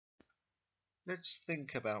Let's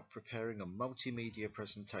think about preparing a multimedia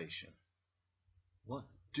presentation. What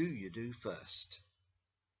do you do first?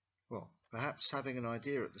 Well, perhaps having an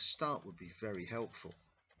idea at the start would be very helpful.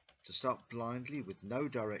 To start blindly with no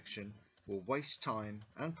direction will waste time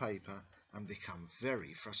and paper and become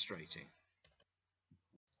very frustrating.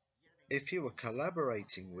 If you are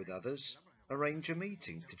collaborating with others, arrange a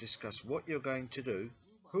meeting to discuss what you're going to do,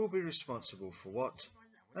 who will be responsible for what,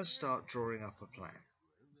 and start drawing up a plan.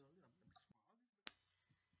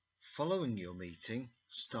 Following your meeting,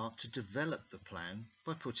 start to develop the plan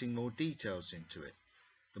by putting more details into it.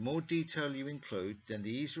 The more detail you include, then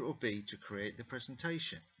the easier it will be to create the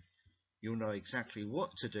presentation. You'll know exactly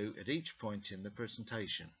what to do at each point in the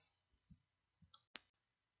presentation.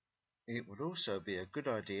 It would also be a good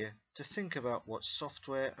idea to think about what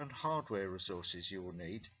software and hardware resources you will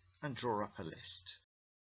need and draw up a list.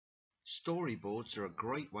 Storyboards are a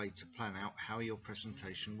great way to plan out how your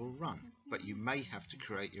presentation will run, but you may have to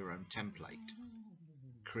create your own template.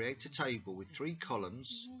 Create a table with 3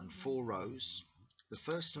 columns and 4 rows. The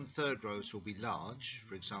first and third rows will be large,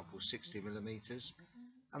 for example 60mm,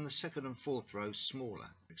 and the second and fourth rows smaller,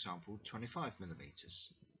 for example 25mm.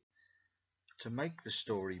 To make the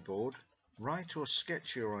storyboard, write or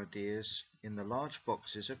sketch your ideas in the large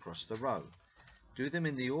boxes across the row. Do them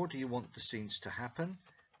in the order you want the scenes to happen,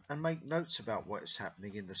 and make notes about what is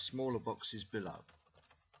happening in the smaller boxes below.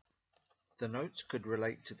 The notes could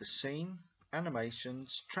relate to the scene,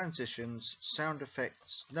 animations, transitions, sound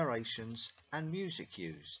effects, narrations, and music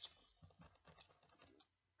used.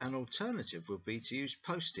 An alternative would be to use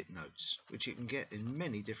post-it notes, which you can get in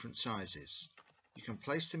many different sizes. You can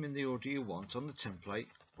place them in the order you want on the template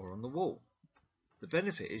or on the wall. The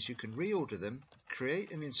benefit is you can reorder them,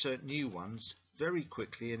 create and insert new ones very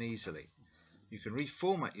quickly and easily. You can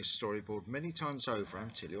reformat your storyboard many times over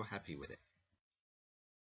until you're happy with it.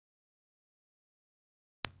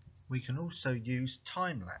 We can also use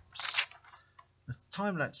time-lapse. The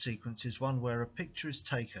time-lapse sequence is one where a picture is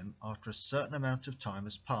taken after a certain amount of time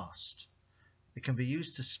has passed. It can be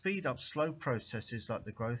used to speed up slow processes like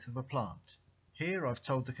the growth of a plant. Here I've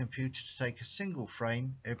told the computer to take a single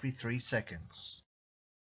frame every 3 seconds.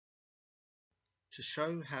 To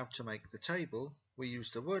show how to make the table, we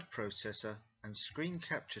use the word processor and screen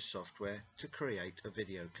capture software to create a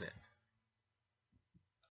video clip.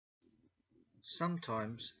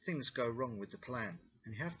 Sometimes things go wrong with the plan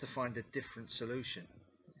and you have to find a different solution.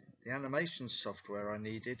 The animation software I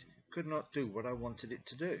needed could not do what I wanted it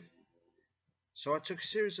to do. So I took a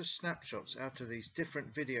series of snapshots out of these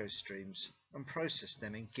different video streams and processed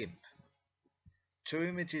them in GIMP. 2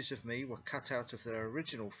 images of me were cut out of their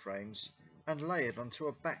original frames and layered onto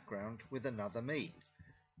a background with another me,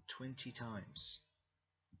 20 times.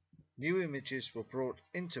 New images were brought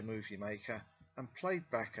into Movie Maker and played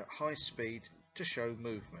back at high speed to show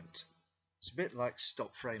movement. It's a bit like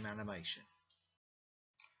stop frame animation.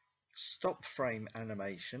 Stop frame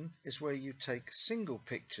animation is where you take single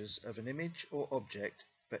pictures of an image or object,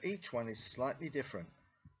 but each one is slightly different.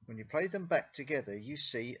 When you play them back together, you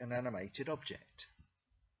see an animated object.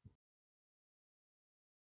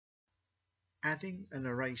 Adding a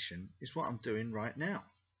narration is what I'm doing right now,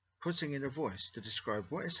 putting in a voice to describe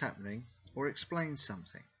what is happening or explain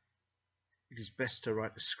something. It is best to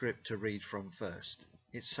write a script to read from first.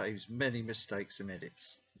 It saves many mistakes and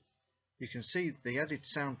edits. You can see the added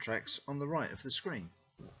soundtracks on the right of the screen.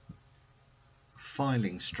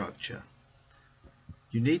 Filing structure.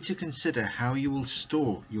 You need to consider how you will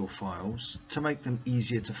store your files to make them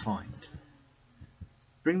easier to find.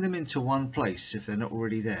 Bring them into one place if they're not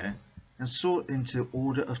already there, and sort into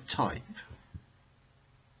order of type.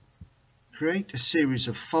 Create a series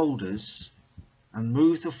of folders and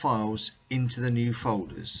move the files into the new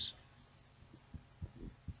folders.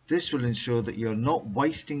 This will ensure that you're not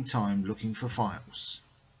wasting time looking for files.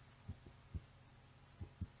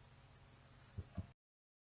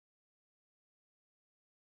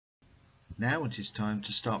 Now it is time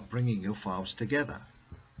to start bringing your files together.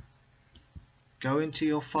 Go into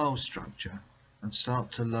your file structure and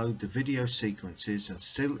start to load the video sequences and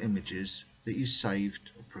still images that you saved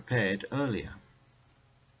or prepared earlier.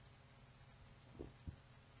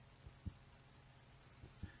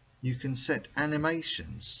 You can set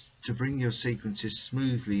animations to bring your sequences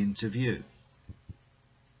smoothly into view.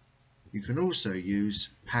 You can also use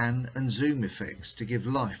pan and zoom effects to give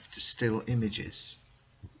life to still images.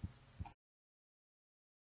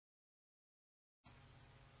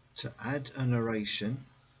 To add a narration,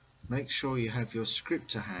 make sure you have your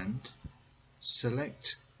script to hand,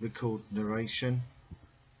 select Record Narration,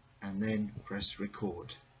 and then press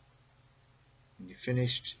Record. When you're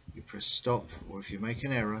finished, you press stop, or if you make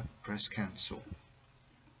an error, press cancel.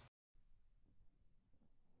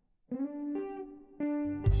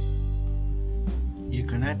 You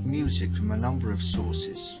can add music from a number of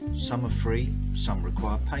sources. Some are free, some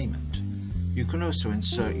require payment. You can also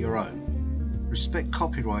insert your own. Respect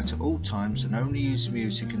copyright at all times and only use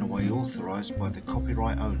music in a way authorized by the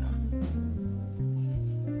copyright owner.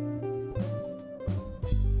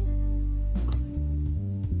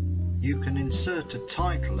 You can insert a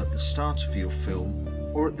title at the start of your film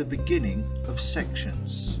or at the beginning of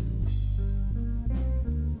sections.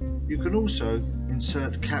 You can also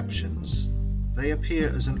insert captions. They appear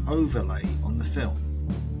as an overlay on the film.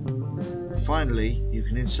 Finally, you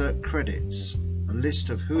can insert credits, a list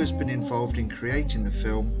of who has been involved in creating the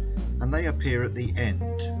film, and they appear at the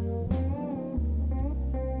end.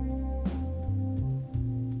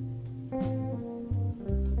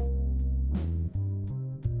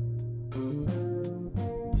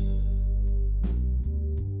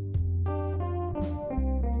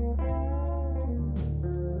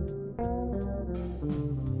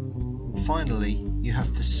 Finally, you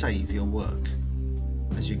have to save your work.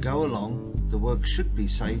 As you go along, the work should be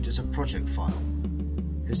saved as a project file.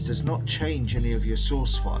 This does not change any of your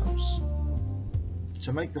source files.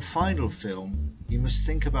 To make the final film, you must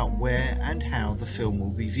think about where and how the film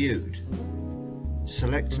will be viewed.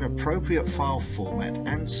 Select an appropriate file format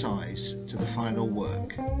and size to the final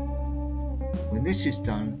work. When this is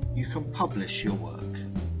done, you can publish your work.